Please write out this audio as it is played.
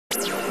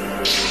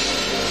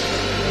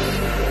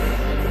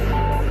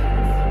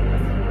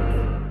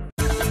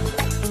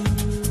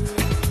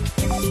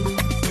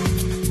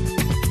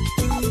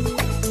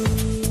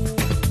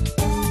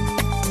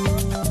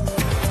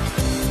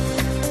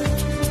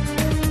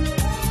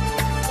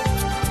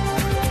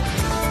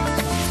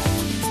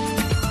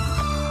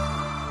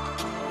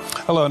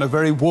Hello and a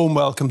very warm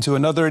welcome to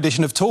another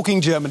edition of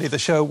Talking Germany, the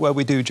show where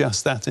we do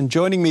just that. And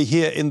joining me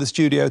here in the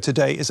studio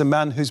today is a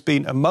man who's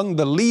been among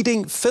the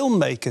leading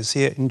filmmakers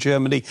here in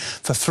Germany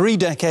for 3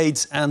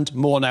 decades and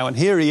more now. And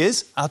here he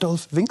is,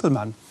 Adolf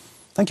Winkelmann.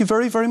 Thank you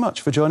very, very much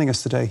for joining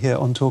us today here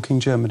on Talking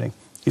Germany.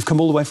 You've come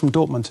all the way from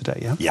Dortmund today,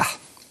 yeah? Yeah.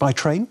 By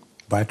train?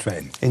 By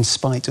train. In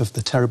spite of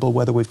the terrible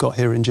weather we've got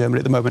here in Germany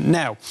at the moment.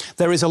 Now,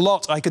 there is a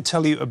lot I could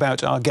tell you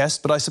about our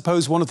guest, but I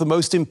suppose one of the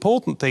most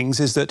important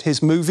things is that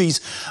his movies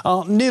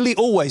are nearly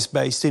always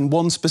based in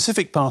one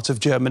specific part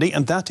of Germany,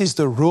 and that is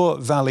the Ruhr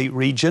Valley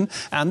region,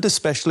 and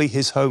especially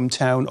his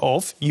hometown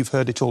of, you've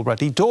heard it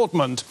already,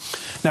 Dortmund.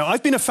 Now,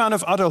 I've been a fan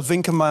of Adolf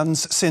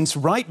Winkelmann's since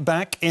right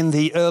back in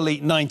the early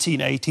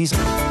 1980s.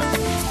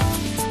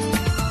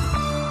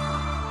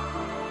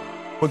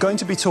 We're going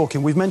to be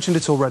talking, we've mentioned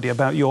it already,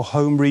 about your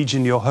home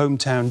region, your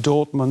hometown,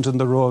 Dortmund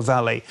and the Ruhr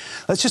Valley.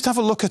 Let's just have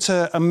a look at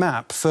a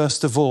map,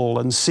 first of all,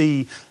 and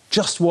see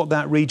just what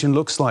that region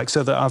looks like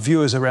so that our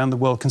viewers around the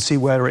world can see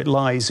where it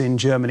lies in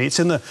Germany. It's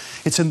in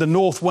the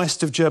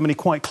northwest of Germany,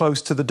 quite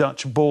close to the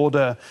Dutch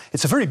border.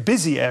 It's a very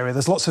busy area.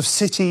 There's lots of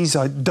cities,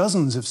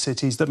 dozens of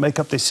cities that make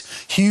up this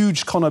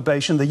huge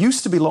conurbation. There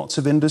used to be lots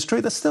of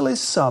industry. There still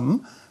is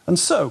some. And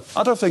so,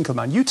 Adolf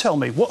Winkelmann, you tell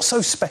me, what's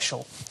so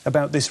special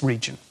about this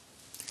region?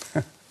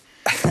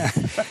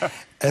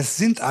 Es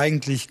sind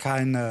eigentlich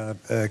keine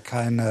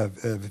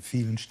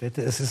vielen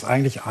Städte, es ist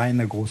eigentlich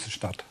eine große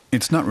Stadt.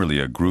 It's not really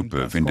a group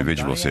of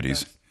individual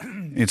cities.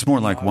 It's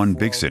more like one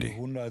big city.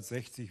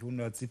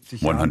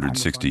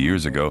 160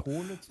 years ago,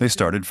 they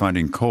started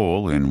finding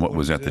coal in what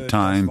was at the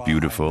time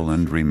beautiful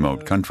and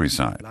remote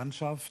countryside.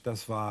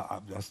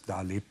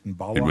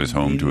 It was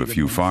home to a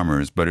few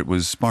farmers, but it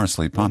was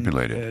sparsely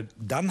populated.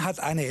 Then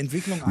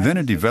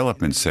a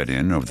development set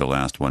in over the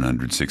last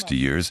 160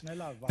 years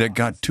that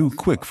got too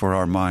quick for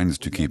our minds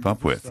to keep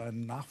up with.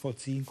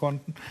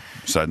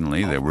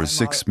 Suddenly, there were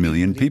 6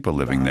 million people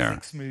living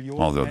there,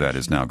 although that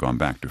has now gone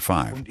back to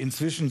 5.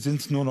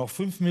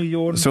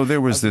 So there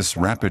was this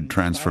rapid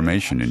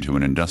transformation into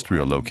an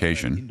industrial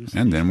location,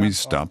 and then we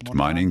stopped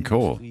mining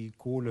coal. We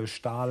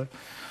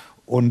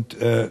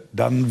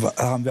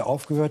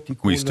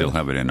still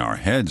have it in our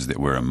heads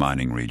that we're a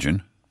mining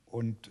region.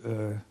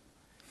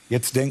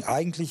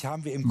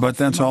 But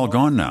that's all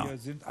gone now.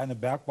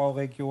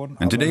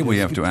 And today we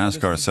have to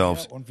ask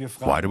ourselves,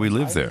 why do we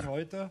live there?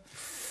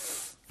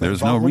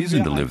 There's no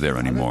reason to live there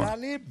anymore.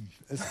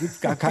 So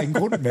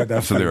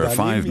there are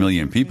 5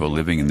 million people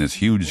living in this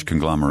huge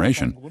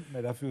conglomeration,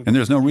 and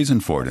there's no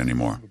reason for it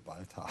anymore.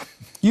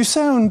 You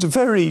sound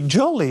very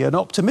jolly and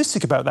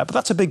optimistic about that, but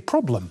that's a big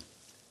problem.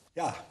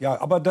 Yes,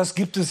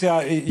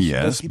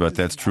 but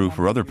that's true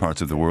for other parts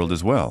of the world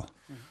as well.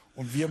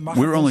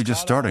 We're only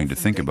just starting to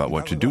think about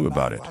what to do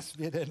about it.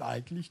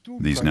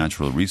 These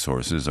natural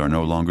resources are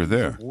no longer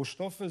there.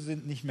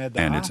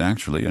 And it's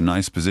actually a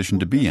nice position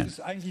to be in.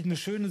 To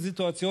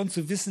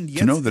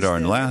know that our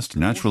last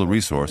natural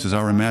resource is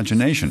our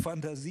imagination.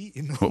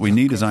 What we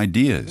need is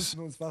ideas.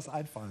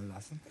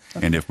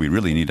 And if we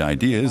really need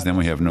ideas, then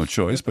we have no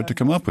choice but to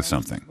come up with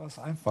something.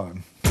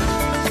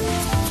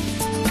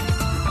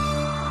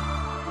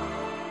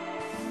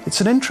 It's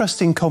an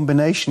interesting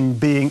combination,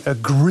 being a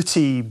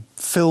gritty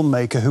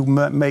filmmaker who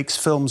makes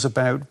films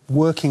about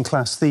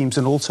working-class themes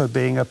and also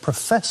being a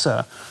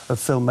professor of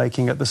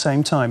filmmaking at the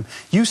same time.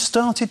 You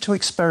started to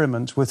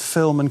experiment with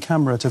film and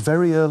camera at a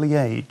very early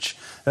age.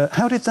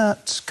 How did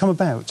that come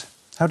about?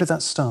 How did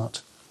that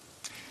start?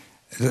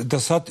 It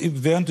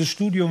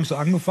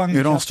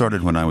all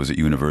started when I was at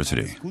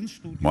university.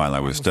 While I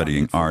was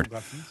studying art,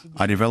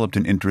 I developed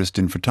an interest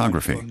in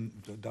photography.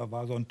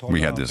 We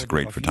had this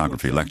great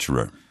photography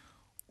lecturer.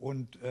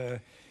 And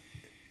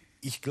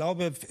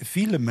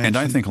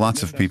I think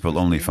lots of people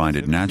only find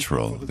it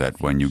natural that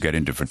when you get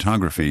into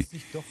photography,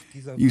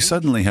 you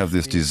suddenly have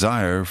this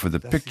desire for the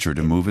picture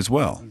to move as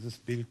well.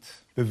 The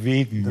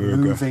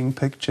moving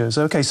pictures.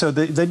 OK, so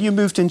then you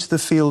moved into the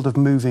field of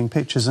moving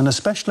pictures, and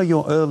especially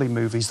your early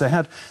movies.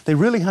 They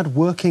really had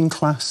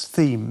working-class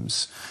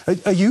themes.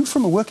 Are you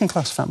from a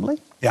working-class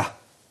family? Yeah.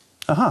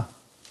 Aha.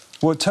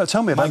 Well,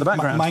 tell me about the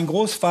background.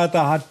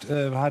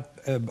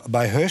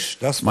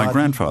 My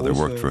grandfather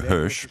worked for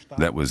Hirsch.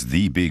 That was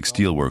the big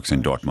steelworks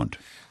in Dortmund.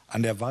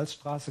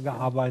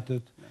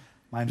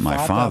 My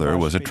father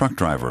was a truck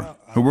driver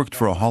who worked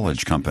for a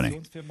haulage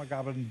company.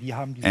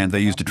 And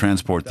they used to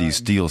transport these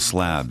steel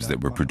slabs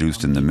that were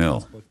produced in the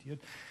mill.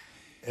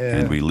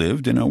 And we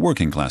lived in a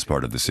working-class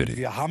part of the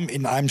city.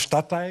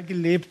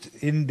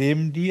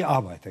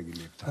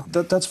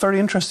 That's very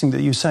interesting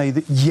that you say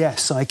that,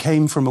 yes, I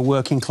came from a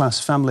working-class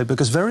family,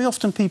 because very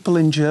often people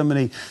in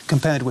Germany,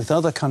 compared with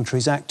other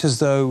countries, act as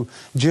though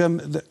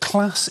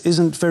class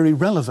isn't very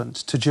relevant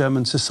to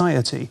German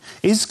society.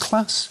 Is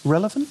class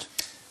relevant?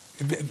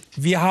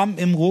 We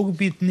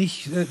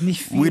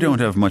don't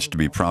have much to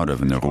be proud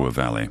of in the Ruhr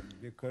Valley.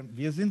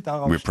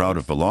 We're proud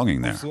of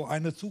belonging there.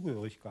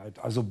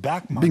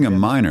 Being a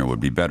miner would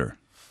be better.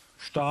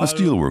 A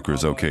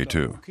steelworker's okay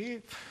too.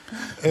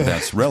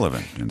 That's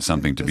relevant and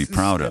something to be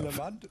proud of.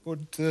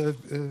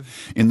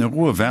 In the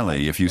Ruhr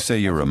Valley, if you say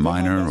you're a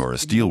miner or a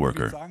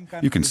steelworker,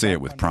 you can say it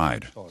with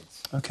pride.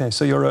 Okay,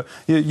 so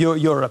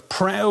you're a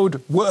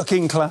proud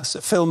working class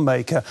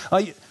filmmaker.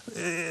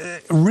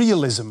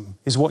 Realism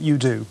is what you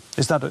do.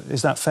 Is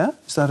that fair?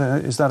 Is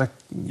that a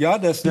Ja,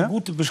 das ist eine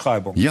gute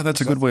Beschreibung. Yeah,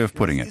 that's a good way of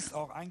putting it.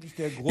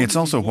 It's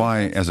also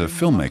why, as a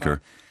filmmaker,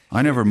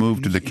 I never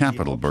moved to the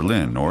capital,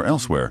 Berlin, or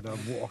elsewhere,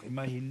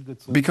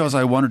 because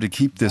I wanted to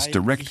keep this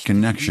direct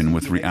connection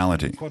with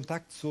reality.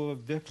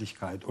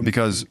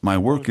 Because my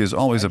work is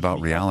always about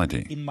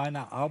reality.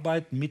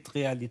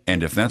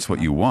 And if that's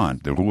what you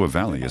want, the Ruhr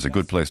Valley is a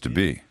good place to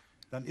be.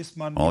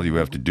 All you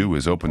have to do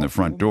is open the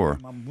front door,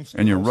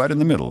 and you're right in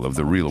the middle of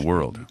the real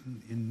world.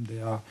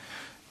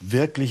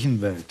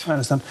 I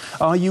understand.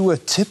 Are you a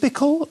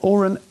typical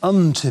or an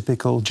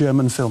untypical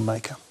German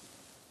filmmaker?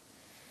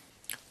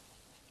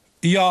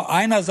 Ja,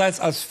 einerseits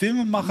als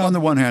Filmemacher. On the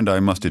one hand, I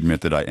must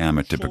admit that I am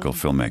a typical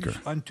filmmaker.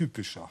 Ein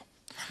typischer.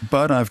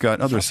 But I've got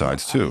other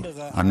sides too.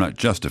 I'm not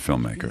just a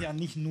filmmaker.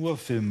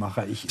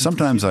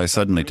 Sometimes I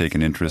suddenly take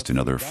an interest in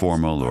other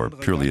formal or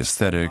purely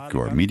aesthetic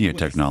or media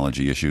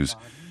technology issues,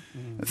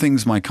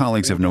 things my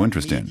colleagues have no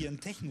interest in.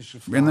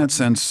 In that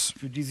sense,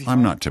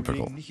 I'm not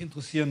typical.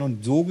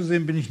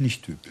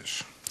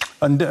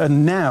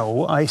 And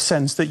now I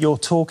sense that you're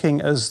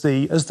talking as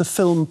the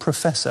film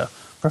professor,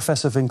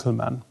 Professor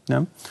Winkelmann.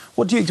 No?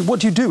 What do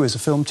you do as a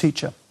film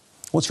teacher?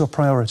 What's your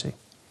priority?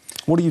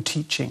 What are you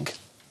teaching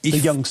the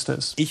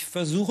youngsters? Ich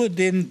versuche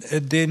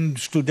den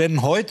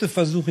Studenten heute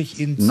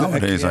ihnen zu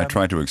Nowadays, I erklären.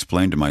 try to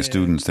explain to my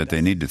students that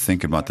they need to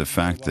think about the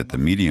fact that the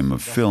medium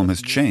of film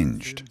has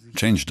changed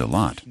a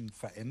lot.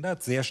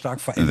 Sehr stark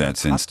That verändert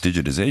since hat.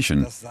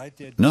 digitization,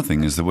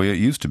 nothing is the way it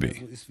used to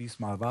be. Wie es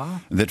mal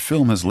war. That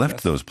film has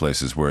left those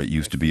places where it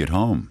used to be at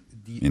home,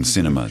 in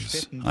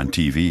cinemas, on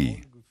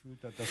TV,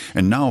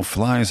 and now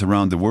flies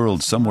around the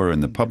world somewhere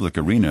in the public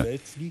arena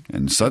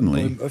and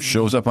suddenly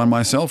shows up on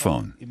my cell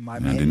phone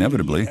and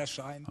inevitably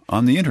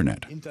on the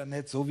internet.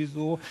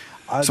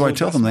 So I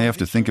tell them they have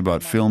to think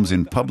about films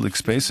in public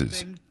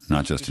spaces,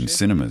 not just in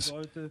cinemas.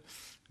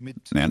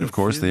 And of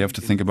course, they have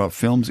to think about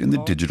films in the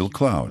digital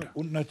cloud.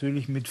 Und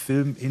natürlich mit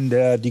Film in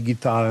der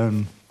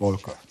digitalen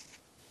Wolke.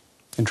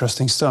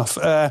 Interesting stuff.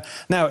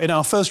 Now, in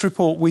our first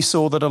report, we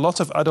saw that a lot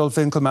of Adolf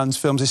Winkelmann's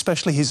films,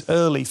 especially his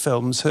early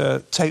films,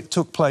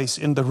 took place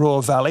in the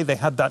Ruhr Valley. They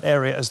had that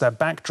area as their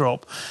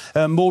backdrop.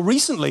 More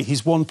recently,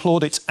 he's won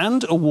plaudits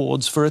and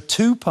awards for a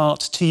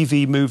two-part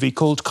TV movie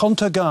called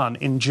Kontergan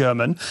in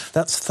German.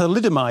 That's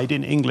thalidomide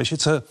in English.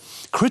 It's a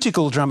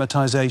critical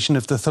dramatisation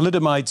of the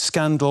thalidomide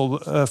scandal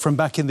from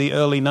back in the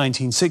early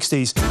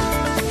 1960s.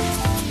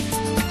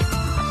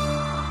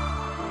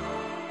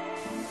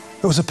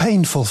 It was a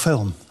painful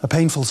film, a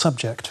painful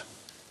subject.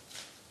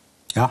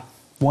 Ja.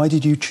 Why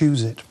did you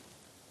choose it?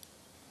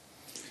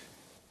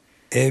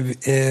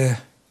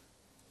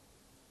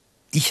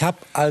 Ich habe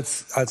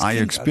als I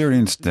Kind,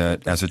 experienced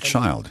that as a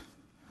child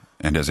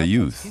and as a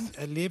youth.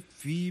 erlebt,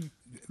 wie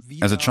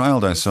As a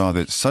child, I saw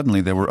that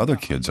suddenly there were other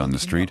kids on the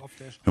street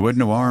who had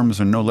no arms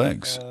and no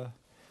legs.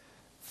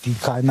 die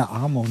keine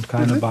Arme und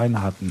keine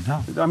Beine hatten.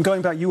 Ja. I'm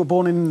going back, you were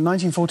born in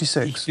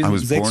 1946. I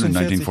was born in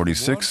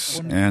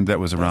 1946, and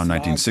that was around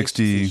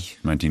 1960,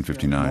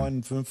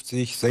 1959.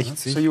 59,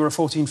 60. So you were a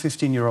 14,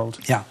 15-year-old.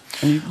 Ja.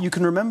 And you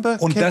can remember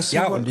Und kids das, who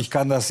ja, were- und ich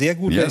kann das sehr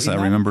gut Yes, I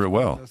erinnern. remember it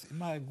well.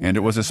 And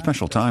it was a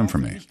special time for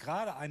me.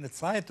 Gerade eine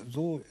Zeit,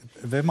 so,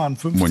 wenn man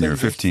 15, When you're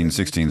 15,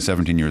 16,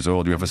 17 years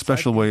old, you have a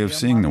special way of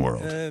seeing the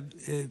world.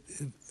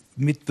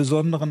 mit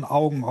besonderen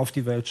Augen auf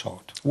die Welt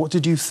schaut. What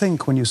did you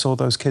think when you saw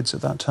those kids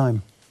at that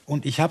time?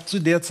 Und ich habe zu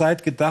der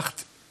Zeit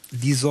gedacht,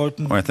 die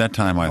sollten Well, at that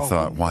time, I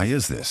thought, why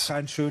is this?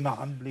 kein schöner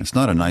Anblick It's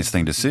not a nice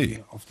thing to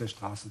see. auf der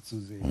Straße zu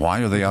sehen.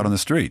 Why are they out on the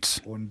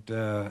streets? Und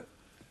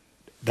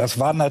das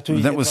war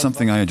natürlich That was etwas,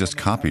 something was I had ich just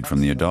von den copied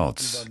from the Erwachsenen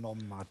adults.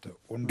 übernommen hatte.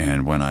 Und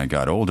And when I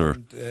got older,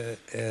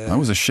 I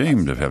was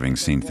ashamed of having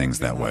seen things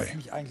that ich habe way.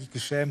 mich eigentlich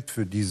geschämt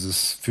für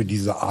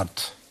diese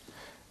Art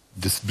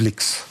des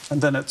Blicks.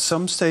 And then at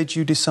some stage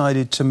you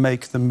decided to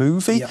make the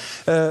movie.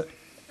 Yeah.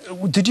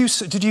 Did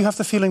you have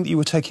the feeling that you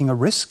were taking a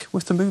risk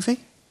with the movie?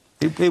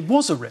 It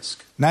was a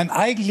risk. Nein,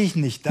 eigentlich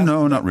nicht.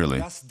 No, not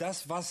really.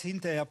 Das, was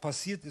hinterher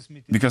passiert ist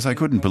mit dem Because I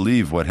couldn't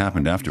believe what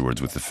happened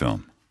afterwards with the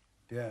film.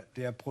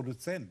 der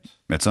Produzent,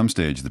 At some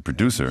stage, the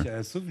producer,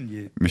 Michael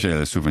Souvenir,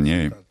 Michel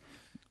Souvenir,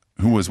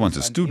 who was once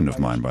a student of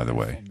mine, by the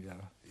way,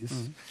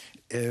 ist,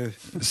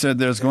 said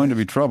there's going to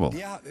be trouble.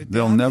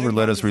 They'll never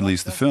let us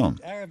release the film.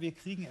 Wir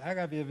kriegen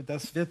Ärger,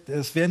 das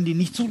werden die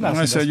nicht zulassen.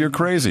 And I said, dass you're wir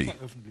crazy.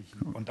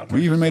 veröffentlichen. Und dann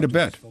We even made a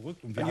bet.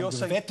 verrückt und wir And haben you're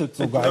saying- gewettet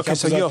sogar. Okay, Ich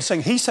so hab you're gesagt,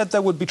 saying he said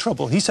there would be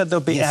trouble. He said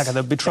there'd be Yes. anger,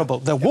 there'd be trouble.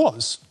 There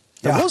was.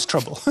 There Yeah. was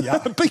trouble. Yeah.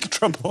 Big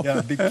trouble.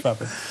 Yeah, big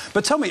trouble.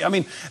 But tell me, I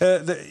mean,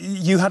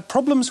 you had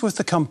problems with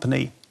the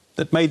company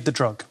that made the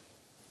drug.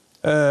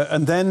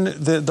 And then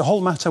the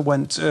whole matter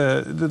went,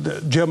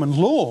 the German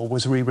law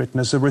was rewritten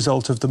as a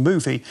result of the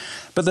movie.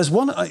 But there's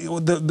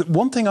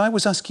one thing I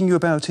was asking you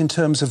about in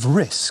terms of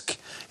risk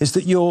is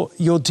that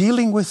you're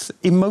dealing with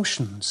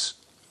emotions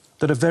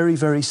that are very,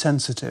 very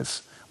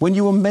sensitive. When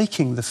you were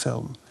making the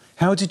film,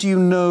 how did you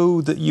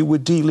know that you were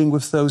dealing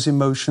with those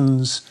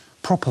emotions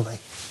properly?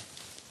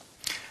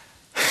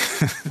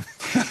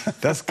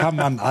 Das kann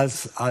man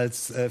als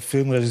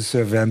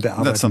Filmregisseur während der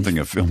Arbeit. That's something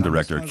a film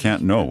director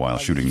can't know while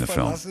shooting the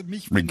film,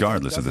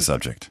 regardless of the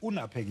subject.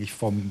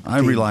 I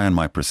rely on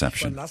my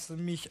perception,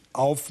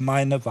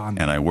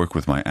 and I work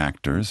with my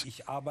actors,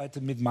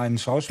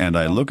 and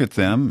I look at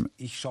them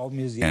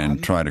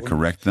and try to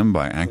correct them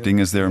by acting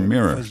as their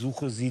mirror,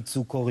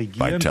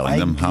 by telling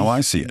them how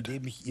I see it.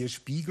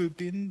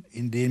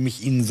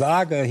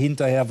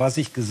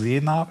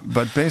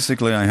 But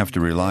basically, I have to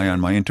rely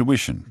on my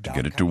intuition to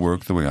get it to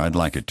work the way I'd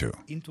like it to.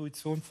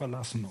 Intuition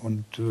verlassen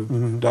und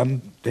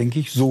dann denke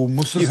ich, so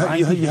muss es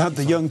you had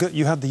the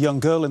young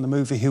girl in the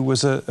movie who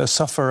was a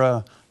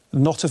sufferer,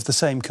 not of the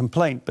same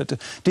complaint, but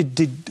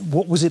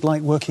what was it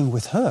like working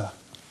with her?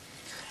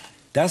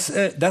 Das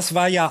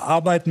war ja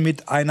Arbeiten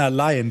mit einer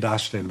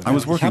Laiendarstellung. I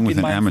was working with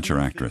an amateur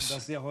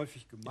actress,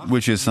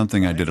 which is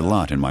something I did a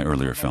lot in my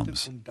earlier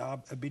films.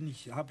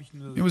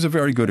 It was a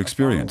very good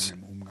experience.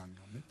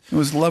 It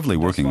was lovely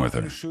working with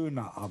her.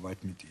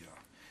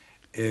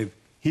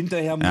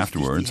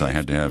 Afterwards, I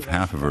had to have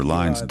half of her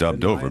lines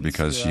dubbed over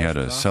because she had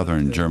a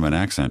southern German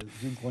accent,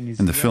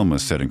 and the film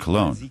was set in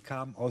Cologne.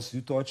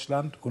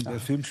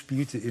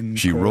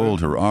 She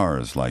rolled her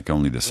R's like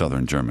only the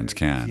southern Germans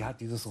can.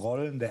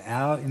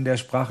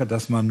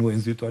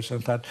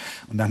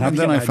 And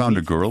then I found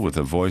a girl with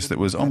a voice that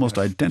was almost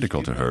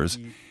identical to hers,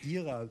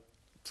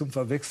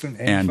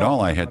 and all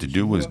I had to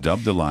do was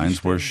dub the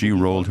lines where she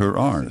rolled her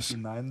R's.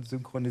 And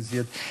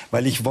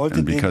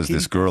because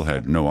this girl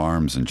had no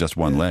arms and just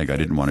one leg, I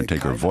didn't want to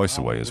take her voice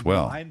away as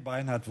well. I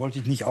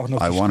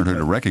wanted her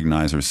to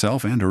recognize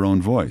herself and her own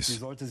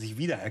voice.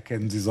 You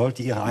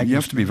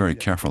have to be very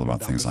careful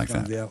about things like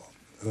that.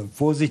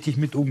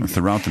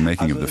 Throughout the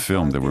making of the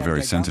film, there were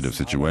very sensitive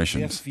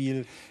situations.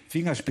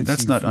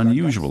 That's not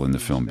unusual in the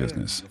film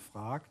business.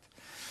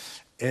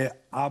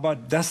 But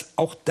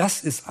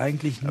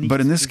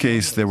in this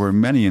case, there were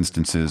many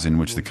instances in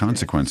which the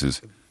consequences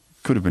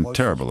could have been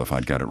terrible if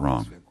I'd got it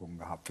wrong.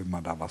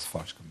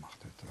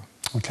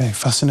 Okay,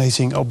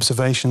 fascinating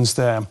observations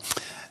there.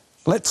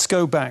 Let's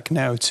go back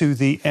now to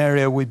the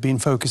area we've been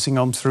focusing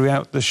on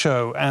throughout the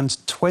show. And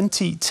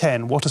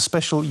 2010, what a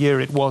special year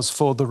it was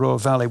for the Ruhr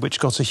Valley, which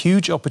got a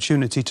huge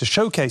opportunity to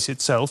showcase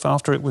itself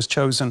after it was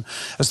chosen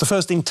as the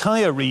first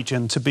entire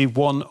region to be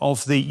one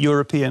of the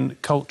European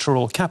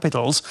cultural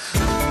capitals.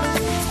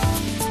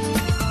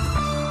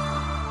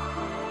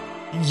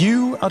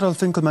 You,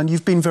 Adolf Winkelmann,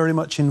 you've been very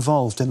much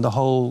involved in the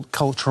whole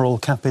cultural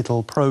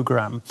capital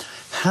programme.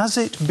 Has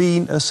it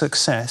been a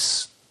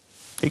success?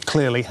 It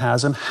clearly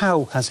has. And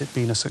how has it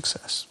been a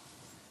success?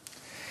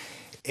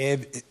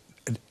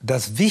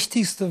 Das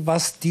Wichtigste,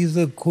 was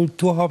diese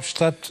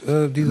Kulturhauptstadt,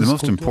 the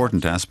most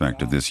important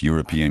aspect of this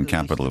European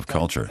capital of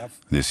culture,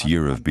 this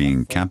year of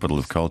being capital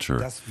of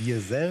culture,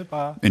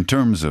 in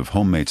terms of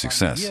homemade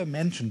success,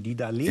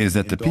 is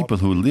that the people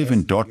who live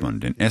in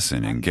Dortmund, in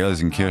Essen, in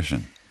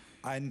Gelsenkirchen,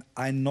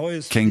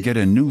 can get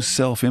a new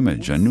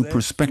self-image, a new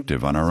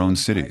perspective on our own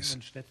cities.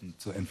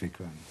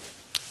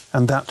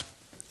 And that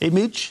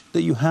image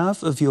that you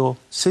have of your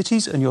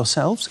cities and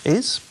yourselves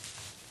is?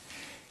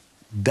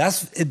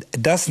 Dass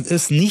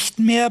es nicht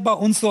mehr bei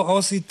uns so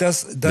aussieht,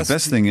 dass the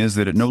best thing is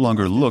that it no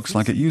longer looks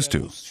like it used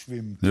to.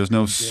 There's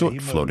no soot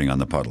floating on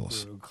the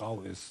puddles.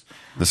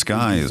 The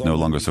sky is no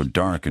longer so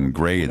dark and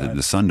gray that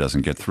the sun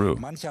doesn't get through.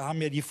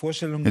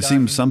 It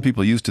seems some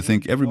people used to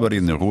think everybody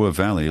in the Ruhr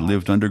Valley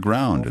lived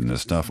underground and the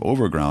stuff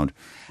overground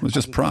was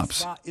just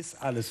props.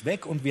 And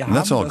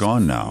that's all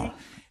gone now.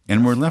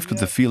 And we're left with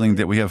the feeling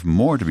that we have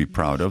more to be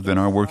proud of than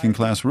our working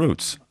class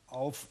roots.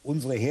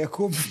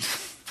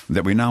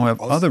 That we now have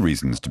other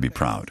reasons to be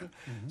proud.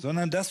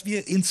 Sondern dass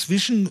wir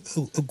inzwischen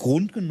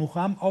Grund genug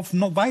haben, auf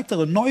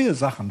weitere neue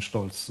Sachen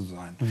stolz zu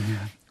sein.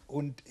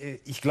 Und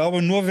ich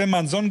glaube, nur wenn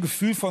man so ein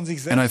Gefühl von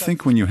sich selbst And I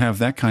think when you have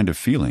that kind of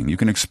feeling, you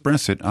can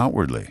express it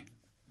outwardly.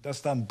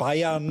 Dass dann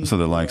Bayern, so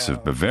the likes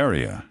of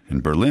Bavaria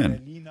and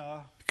Berlin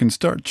can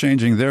start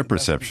changing their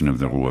perception of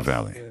the Ruhr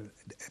Valley.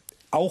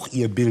 Auch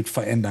ihr Bild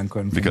verändern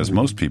können. Because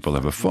most people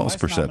have a false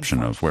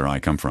perception of where I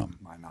come from.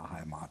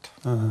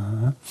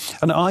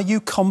 And are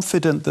you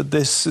confident that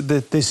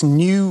this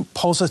new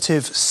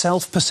positive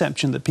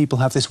self-perception that people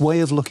have, this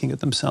way of looking at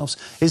themselves,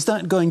 is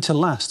that going to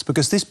last?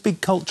 Because this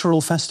big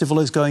cultural festival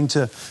is going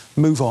to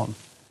move on.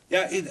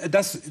 Ja,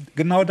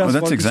 genau das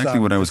that's exactly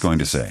what I was going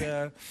to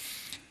say.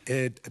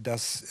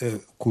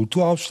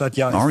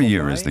 Our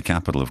year as the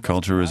capital of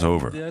culture is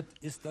over.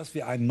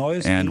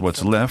 And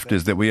what's left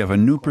is that we have a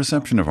new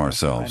perception of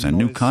ourselves and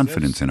new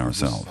confidence in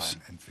ourselves.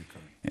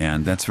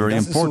 And that's very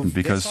important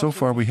because so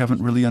far we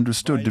haven't really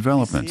understood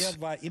developments.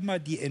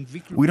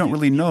 We don't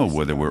really know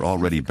whether we're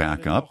already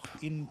back up,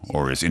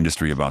 or is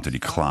industry about to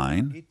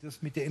decline,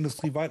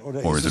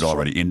 or is it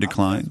already in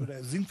decline,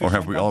 or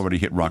have we already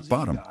hit rock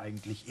bottom?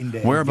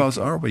 Whereabouts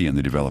are we in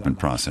the development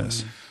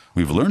process?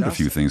 We've learned a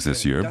few things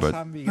this year, but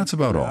that's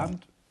about all.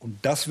 Und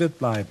das wird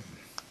bleiben.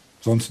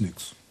 Sonst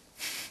nichts.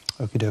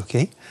 Okie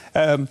dokie.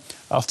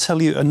 I'll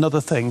tell you another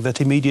thing that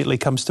immediately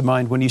comes to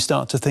mind when you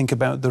start to think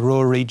about the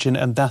Ruhr region,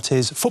 and that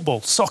is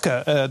football,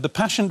 soccer. The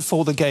passion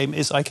for the game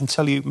is, I can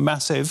tell you,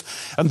 massive,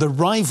 and the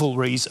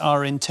rivalries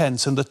are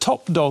intense, and the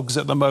top dogs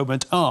at the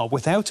moment are,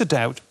 without a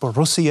doubt,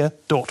 Borussia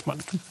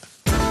Dortmund.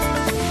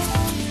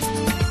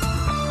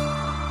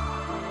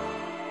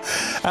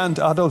 And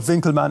Adolf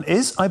Winkelmann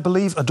is, I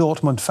believe, a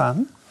Dortmund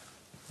fan.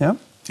 Yeah?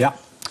 Ja.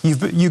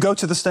 You go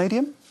to the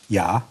stadium?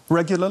 Ja.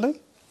 Regularly?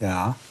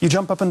 Ja. You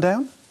jump up and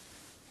down?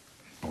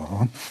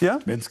 Yeah?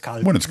 When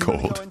it's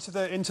cold. Go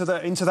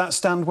into that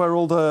stand where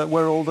all the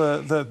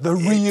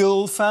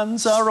real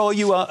fans are, or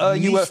you are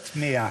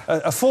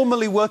a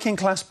formerly working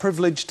class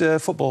privileged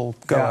football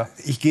goer? Ja,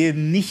 ich gehe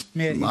nicht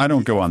mehr I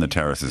don't go on the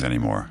terraces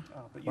anymore.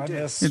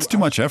 It's too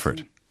much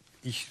effort.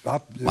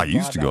 I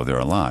used to go there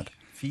a lot.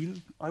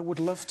 I would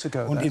love to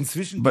go there.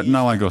 But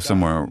now I go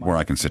somewhere where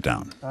I can sit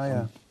down. Oh,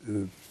 yeah.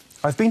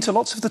 I've been to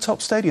lots of the top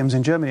stadiums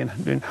in Germany,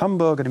 in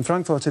Hamburg and in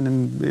Frankfurt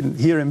and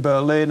here in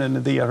Berlin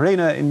and the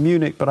arena in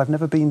Munich, but I've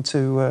never been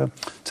to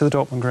the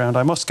Dortmund ground.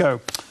 I must go.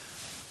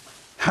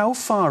 How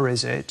far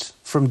is it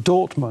from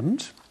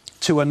Dortmund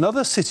to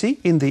another city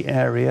in the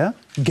area,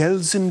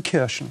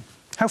 Gelsenkirchen?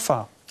 How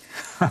far?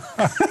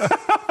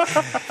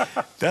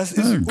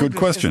 Good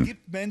question.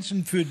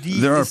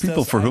 There are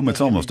people for whom it's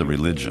almost a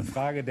religion.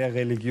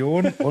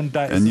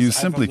 And you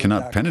simply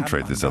cannot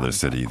penetrate this other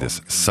city,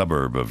 this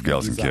suburb of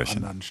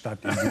Gelsenkirchen.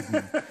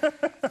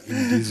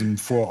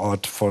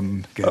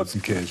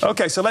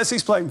 Okay, so let's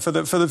explain for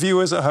the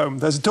viewers at home.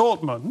 There's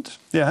Dortmund,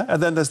 yeah,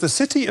 and then there's the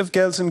city of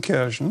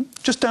Gelsenkirchen,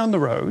 just down the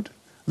road.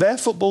 Their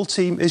football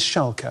team is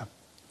Schalke,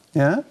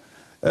 yeah?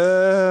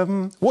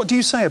 What do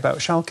you say about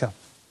Schalke?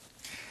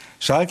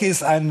 Schalke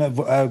is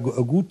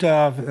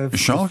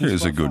Schalke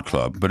is a good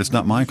club, but it's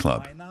not my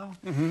club.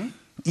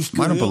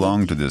 I don't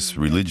belong to this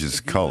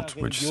religious cult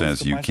which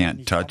says you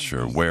can't touch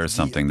or wear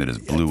something that is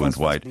blue and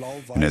white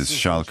and has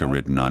Schalke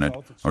written on it,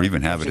 or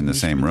even have it in the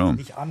same room.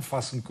 I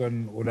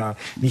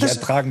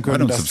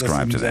don't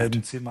subscribe to that.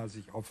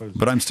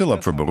 But I'm still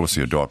up for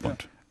Borussia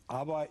Dortmund.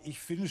 Aber ich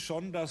finde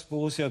schon, dass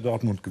Borussia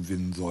Dortmund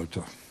gewinnen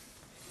sollte.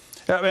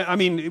 I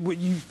mean,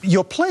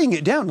 you're playing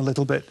it down a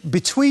little bit.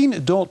 Between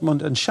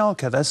Dortmund and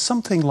Schalke, there's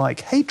something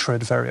like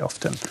hatred very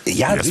often.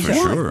 Ja, yes, for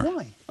sure.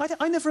 Why?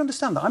 I never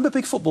understand that. I'm a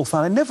big football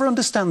fan. I never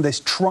understand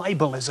this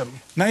tribalism.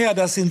 Naja,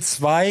 das sind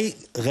zwei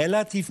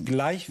relativ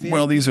gleichwertige.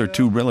 Well, these are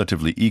two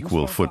relatively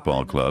equal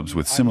football clubs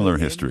with similar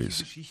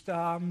histories.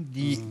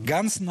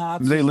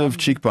 They live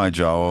cheek by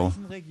jowl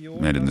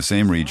and in the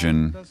same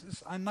region,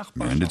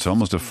 and it's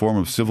almost a form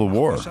of civil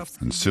war,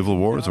 and civil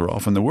wars are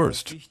often the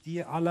worst.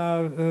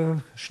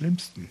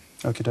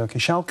 Okie dokie.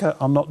 Schalke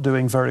are not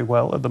doing very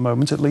well at the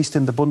moment, at least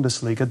in the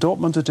Bundesliga.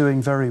 Dortmund are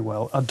doing very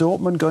well. Are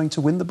Dortmund going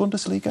to win the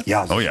Bundesliga?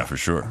 Ja. Oh yeah, for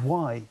sure.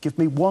 Why? Give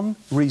me one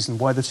reason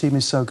why the team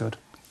is so good.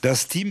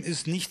 Das Team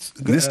ist nicht,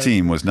 This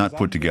team was not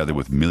put together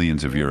with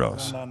millions of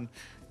euros.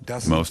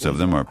 Most of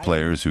them are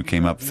players who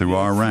came up through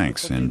our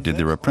ranks and did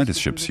their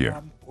apprenticeships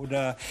here.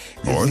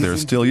 Or they're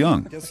still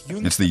young.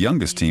 It's the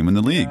youngest team in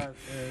the league.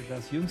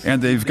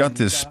 And they've got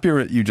this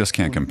spirit you just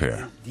can't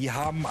compare. Die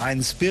haben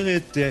einen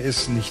Spirit, der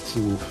ist nicht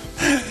so.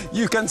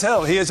 You can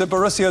tell he is a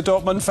Borussia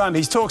Dortmund fan.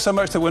 He's talked so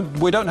much that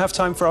we don't have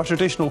time for our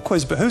traditional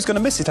quiz, but who's going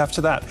to miss it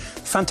after that?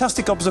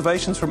 Fantastic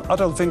observations from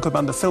Adolf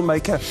Winkelmann, the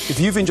filmmaker. If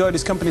you've enjoyed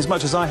his company as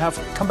much as I have,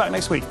 come back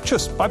next week.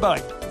 Tschüss,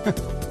 bye-bye.